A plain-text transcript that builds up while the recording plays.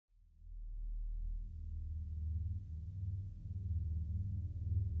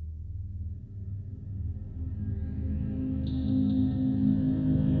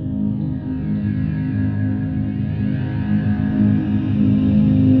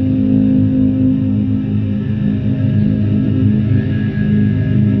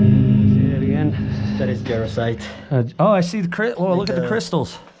jarosite. Oh, I see the well, look at the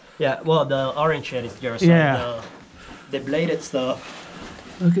crystals. Yeah, well, the orange shit is jarosite. Yeah. The bladed stuff.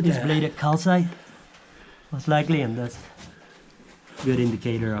 Look at this that. bladed calcite, most likely, and that's good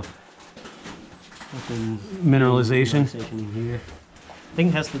indicator of mineralization. In here. I think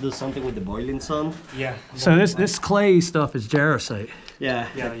it has to do something with the boiling sun. Yeah. So this clay stuff is jarosite. Yeah.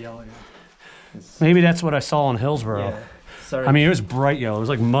 Yeah, the yellow. Yeah. Maybe that's what I saw in Hillsboro. Yeah. Sorry. I mean, it was bright yellow. It was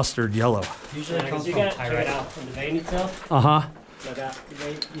like mustard yellow. Usually it comes from pyrite out from the vein itself. Uh-huh. So that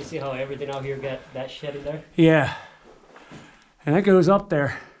you see how everything out here got that shit in there? Yeah. And that goes up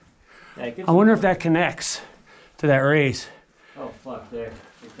there. Yeah, I wonder if that connects to that raise. Oh, fuck, there.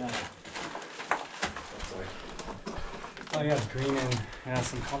 Like that. Sorry. Oh yeah, it's green and it has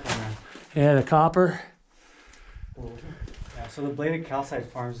some copper in there. Yeah, the copper. Yeah, so the bladed calcite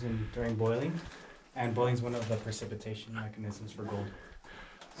forms during boiling, and boiling is one of the precipitation mechanisms for gold.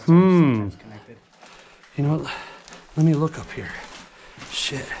 That's why it's sometimes connected. You know what? Let me look up here.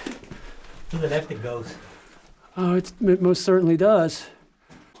 Shit. To the left it goes. Oh, it most certainly does.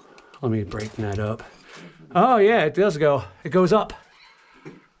 Let me breaking that up. Oh yeah, it does go. It goes up.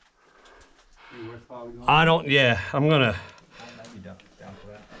 I don't. Yeah, I'm gonna. I'd be down for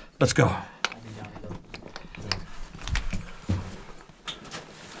that. Let's go. I'd be down for that.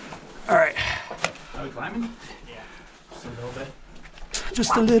 All right. Are we climbing? Yeah. Just a little bit.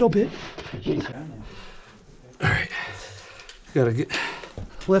 Just a little bit. All right. Gotta get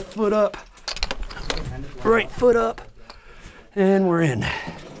left foot up, right foot up, and we're in.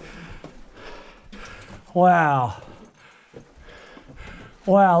 Wow.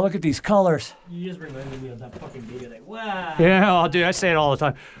 Wow, look at these colors. You just reminded me of that fucking video. Like, wow. Yeah, oh, dude, I say it all the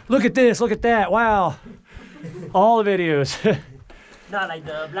time. Look at this, look at that, wow. All the videos. Not like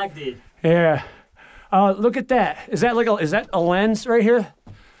the black dude. Yeah. Look at that. Is that is that a lens right here?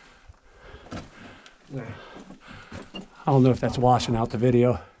 Where? I don't know if that's washing out the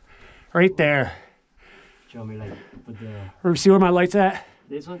video. Right there. Show me like with the... See where my light's at?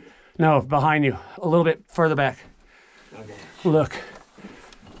 This one? No, behind you. A little bit further back. Okay. Look.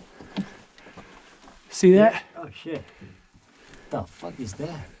 See that? Oh shit. The fuck is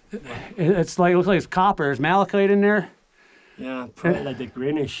that? It's like, it looks like it's copper. There's malachite in there. Yeah, probably like the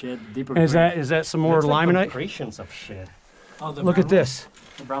greenish shit, deeper Is green. that some more Looks like limonite? concretions of shit. Oh, the Look at this.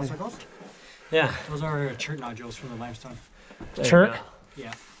 The brown circles? Yeah. Those are chert nodules from the limestone. Chert?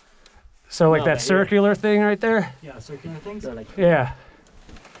 Yeah. So like No, that but circular thing right there? Yeah, circular things? They're like, Yeah.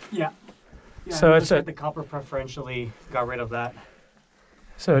 Yeah. Yeah, So it it's looks like the copper preferentially got rid of that.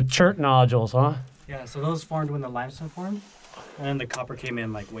 So chert nodules, huh? Yeah, so those formed when the limestone formed, and then the copper came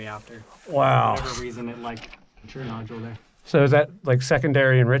in like way after. Wow. For whatever reason, it like chert nodule there. So is that like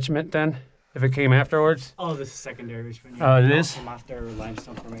secondary enrichment then? If it came afterwards? Oh, this is secondary enrichment. Oh, it is? From after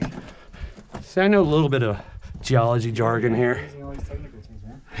limestone formation. See, I know a little bit of geology jargon here. Using all these technical terms,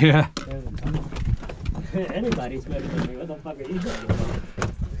 man. Yeah. Better than Tonny. anybody's better than me. What the fuck are you talking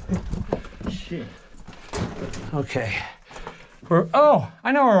about? Shit. Okay. Oh,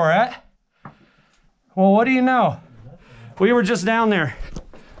 I know where we're at. Well, what do you know? We were just down there.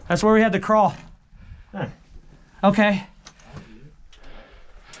 That's where we had to crawl. Huh. Okay.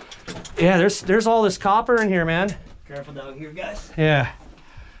 Yeah, there's all this copper in here, man. Careful down here, guys. Yeah.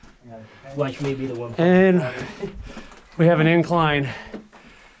 Watch me be the one. And we have an incline.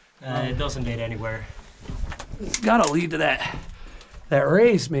 It doesn't lead anywhere. It's gotta lead to that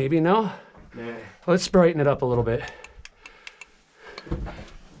raise, maybe, no? Yeah. Let's brighten it up a little bit.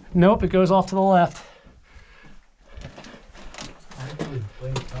 Nope, it goes off to the left.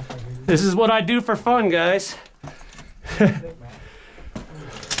 This is what I do for fun, guys.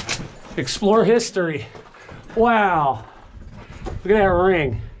 Explore history. Wow. Look at that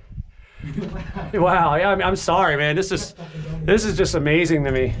ring. Wow, yeah, I'm sorry, man. This is just amazing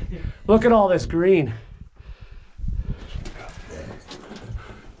to me. Look at all this green.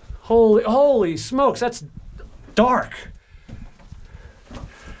 Holy smokes, that's dark.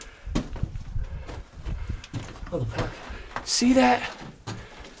 What the fuck? See that?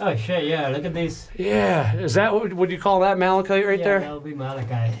 Oh shit, yeah, look at these. Yeah, is that what would you call that malachite right Yeah, there? that would be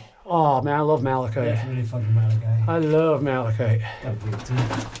malachite. Oh man, I love malachite. Definitely fucking malachite. I love malachite. That would be too.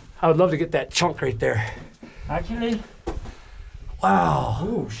 I would love to get that chunk right there. Actually, Wow.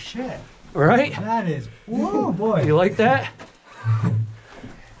 oh shit. Right? That is, whoa boy. You like that?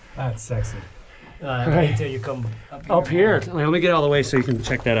 That's sexy. Right. Wait until you come Up here. Let me get all the way so you can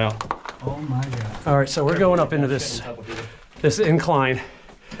check that out. Oh my god. All right, so we're going up into this incline.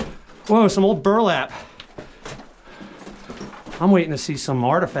 Whoa, some old burlap. I'm waiting to see some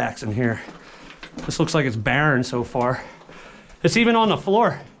artifacts in here. This looks like it's barren so far. It's even on the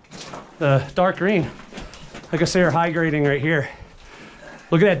floor, the dark green. Like I say, are high grading right here.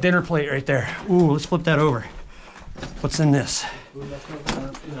 Look at that dinner plate right there. Ooh, let's flip that over. What's in this?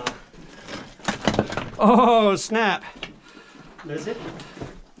 Oh, snap. What is it?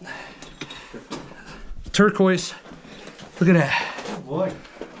 Turquoise. Look at that. Oh boy.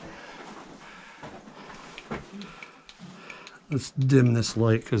 Let's dim this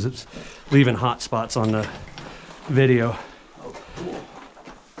light because it's leaving hot spots on the video. Oh, cool.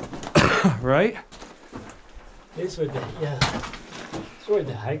 Right? This where the That's where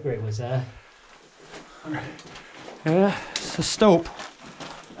the high grade was at. Yeah, it's a stope.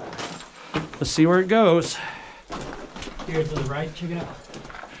 Let's see where it goes. Here to the right, check it out.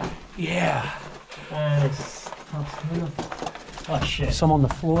 Yeah. Nice. Oh shit. Some on the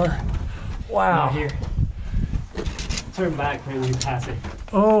floor. Wow. Here. Turn back when you pass it.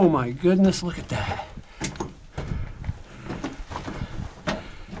 Oh my goodness, look at that.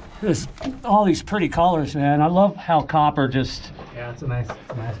 This, all these pretty colors, man. I love how copper just Yeah, it's a nice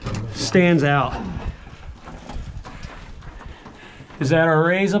color. stands out. Is that our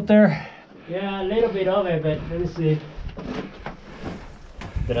rays up there? Yeah, a little bit of it, but let me see.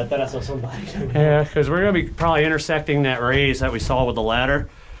 Did I thought I saw somebody? Yeah, because we're gonna be probably intersecting that rays that we saw with the ladder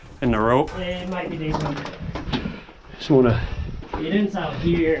and the rope. It might be this one. Just wanna It ends out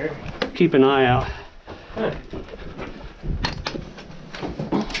here. keep an eye out. Huh.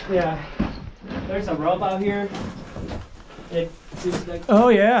 Yeah. There's a rope out here. It seems like. Oh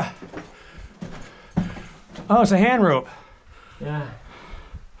yeah. Oh, it's a hand rope. Yeah.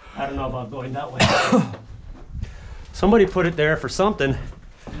 I don't know about going that way. Somebody put it there for something.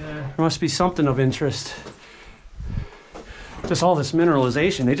 Yeah. There must be something of interest. Just all this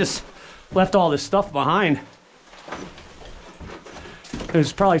mineralization. They just left all this stuff behind. It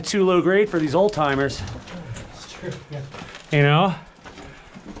was probably too low grade for these old timers. It's true. Yeah. You know?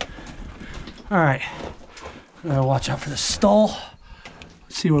 All right. Gotta watch out for the stall.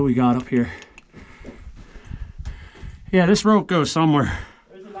 Let's see what we got up here. Yeah, this rope goes somewhere.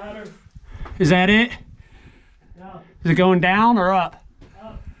 There's a ladder. Is that it? No. Is it going down or up?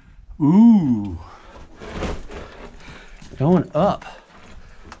 Up. Ooh. Going up.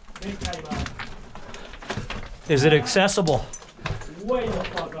 Big tight ladder. Is it accessible? Way the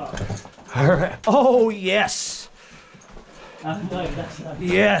fuck up. All right. Oh, yes. No, that's not.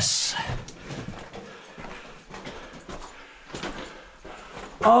 Yes.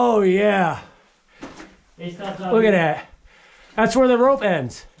 Oh, yeah. It's not Look at that. That's where the rope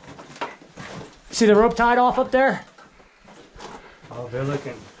ends. See the rope tied off up there? Oh, they're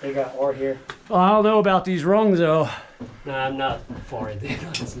looking. They got ore here. Well, I don't know about these rungs, though. No, I'm not for it,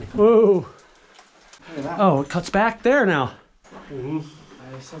 honestly. Whoa. Look at that. Oh, it cuts back there now. Mm-hmm.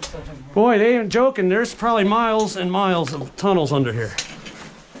 There's some stuff in here. Boy, they ain't joking. There's probably miles and miles of tunnels under here.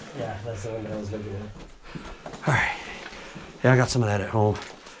 Yeah, that's the one that I was looking at. All right. Yeah, I got some of that at home.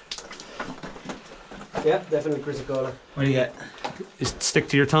 Yeah, definitely Chrysocolla. What do you get? Just stick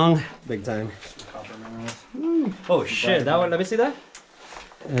to your tongue. Big time. Copper minerals. Oh shit, that one, let me see that.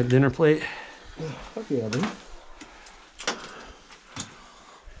 A dinner plate. Fuck yeah, dude.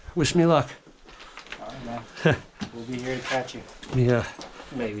 Wish me luck. Alright, man. We'll be here to catch you. Yeah.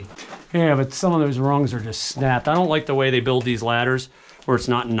 Maybe. Yeah, but some of those rungs are just snapped. I don't like the way they build these ladders where it's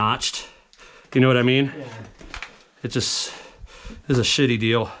not notched. You know what I mean? Yeah. It just is a shitty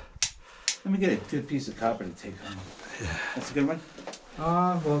deal. Let me get a good piece of copper to take home. Yeah. That's a good one?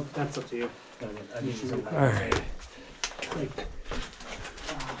 Well, that's up to you. I need some. All right.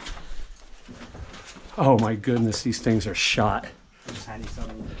 Oh my goodness, these things are shot. Just hand you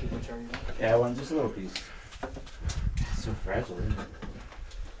something to keep a charge. Yeah, one, just a little piece. It's so fragile, isn't it?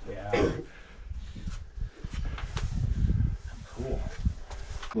 Yeah. Cool.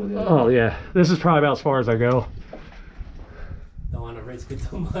 Oh yeah, this is probably about as far as I go. Don't want to risk it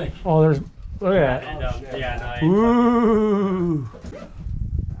too much. Oh, there's, look at that. And, yeah, no, I ain't Ooh.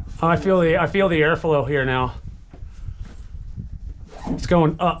 Oh, I feel the airflow here now. It's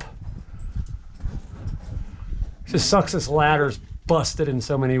going up. Just sucks this ladder's busted in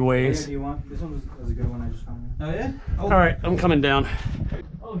so many Here, ways. do you want? This one was a good one I just found. Oh, yeah? Oh. All right, I'm coming down.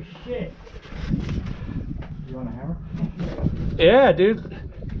 Oh shit. You want a hammer? Yeah, dude.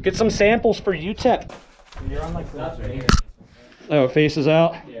 Get some samples for UTEP. You're on like that right here. Oh, it faces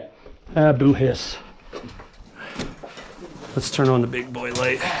out? Yeah. Ah, boo hiss. Let's turn on the big boy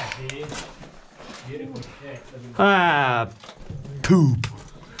light. Beautiful shit. Ah, poop.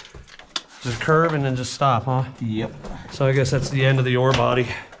 Just curve and then just stop, huh? Yep. So I guess that's the end of the ore body.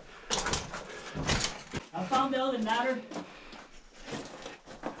 I found the other ladder.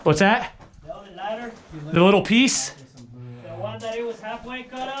 What's that? The other ladder. The little piece? The one that it was halfway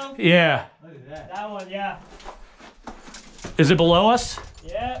cut out. Yeah. That one, yeah. Is it below us?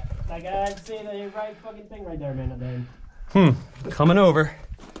 Yeah, like I see the right fucking thing right there, man. Then. Coming over.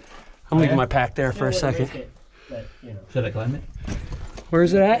 I'm leaving my pack there for a second. But, you know. Should I climb it? Where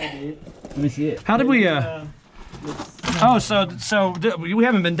is it at? Let me see it. How did we, Oh, so we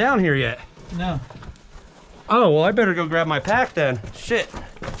haven't been down here yet. No. Oh, well, I better go grab my pack then. Shit.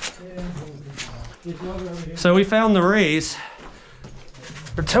 So we found the rays.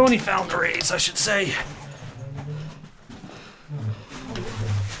 Or Tony found the rays, I should say.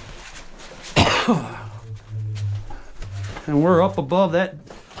 And we're up above that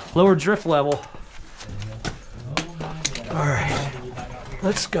lower drift level. All right,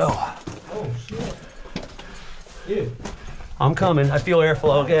 let's go. Oh shit. Dude, I'm coming. I feel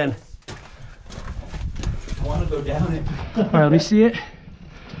airflow again. I want to go down it. All right, let me see it.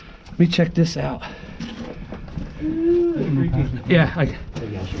 Let me check this out. Yeah,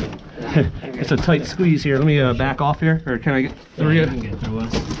 it's a tight squeeze here. Let me back off here, or can I get through you? You can get through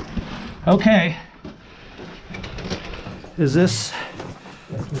us. Okay. Is this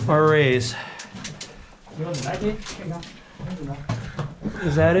our rays? You want the back in?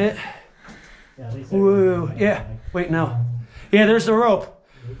 Is that it? Yeah, they said. Whoa, yeah. Wait, no. Yeah, there's the rope.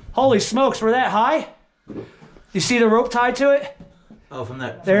 Holy smokes, we're that high? You see the rope tied to it? Oh, from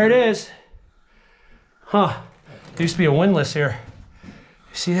that. There it is. Huh. There used to be a windlass here.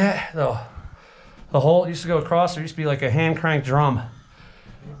 You see that? The hole used to go across. There used to be like a hand crank drum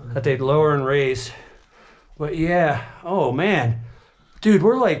that they'd lower and raise. But yeah, oh man. Dude,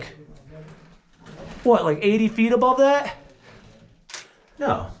 we're like, what, like 80 feet above that?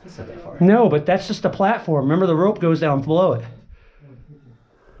 No, that's not that far. No, but that's just a platform. Remember, the rope goes down below it.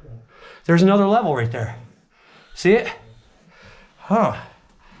 There's another level right there. See it? Huh.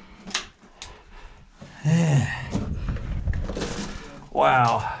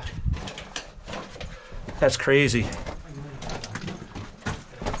 Wow. That's crazy.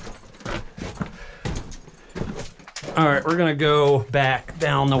 All right, we're gonna go back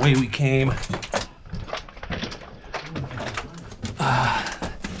down the way we came.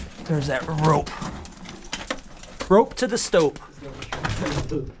 There's that rope. Rope to the stope.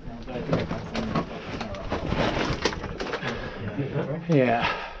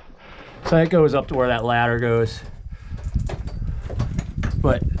 Yeah. So that goes up to where that ladder goes.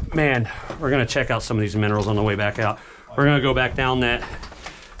 But man, we're gonna check out some of these minerals on the way back out. We're gonna go back down that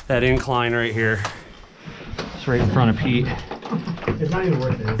incline right here. It's right in front of Pete. It's not even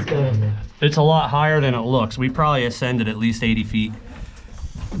worth it. It's still in there. It's a lot higher than it looks. We probably ascended at least 80 feet.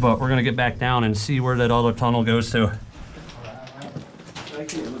 But we're gonna get back down and see where that other tunnel goes to.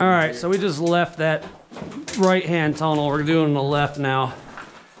 All right, so we just left that right-hand tunnel. We're doing the left now.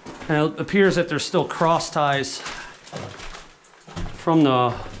 And it appears that there's still cross ties from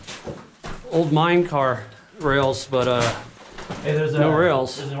the old mine car rails, but Hey, there's no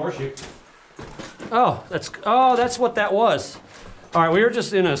rails. There's an horseshoe. Oh, that's what that was. All right, we were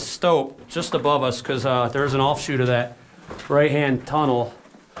just in a stope just above us because there's an offshoot of that right-hand tunnel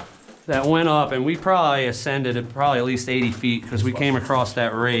that went up, and we probably ascended at probably at least 80 feet because we came across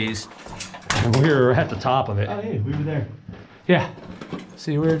that raise, and we were at the top of it. Oh, hey, we were there. Yeah.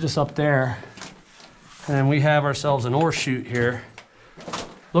 See, we were just up there, and we have ourselves an ore chute here.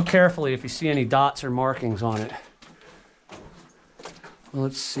 Look carefully if you see any dots or markings on it. Well,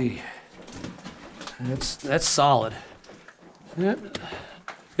 let's see. That's solid. Yep.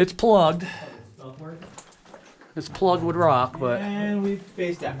 It's plugged. It's plugged with rock, but And we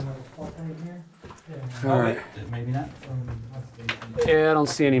faced out. all right. Maybe not. Yeah, I don't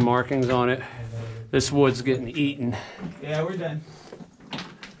see any markings on it. This wood's getting eaten, Yeah, we're done.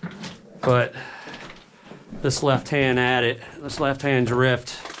 but this left-hand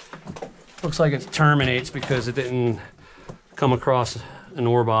drift looks like it terminates because it didn't come across an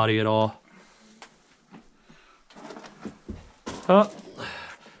ore body at all. Oh,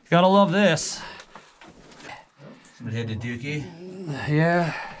 gotta love this. Somebody had the dookie.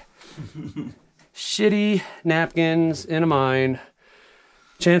 Yeah. Shitty napkins in a mine.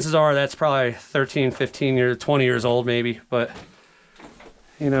 Chances are that's probably 13, 15 years, 20 years old maybe, but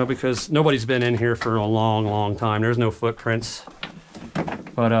you know, because nobody's been in here for a long, long time. There's no footprints.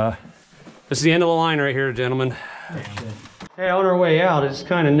 But this is the end of the line right here, gentlemen. Hey, on our way out, I just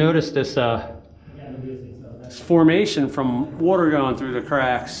kind of noticed this formation from water going through the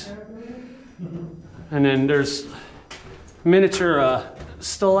cracks. And then there's miniature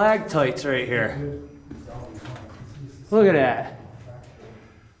stalactites right here. Look at that.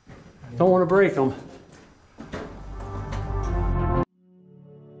 Don't want to break them.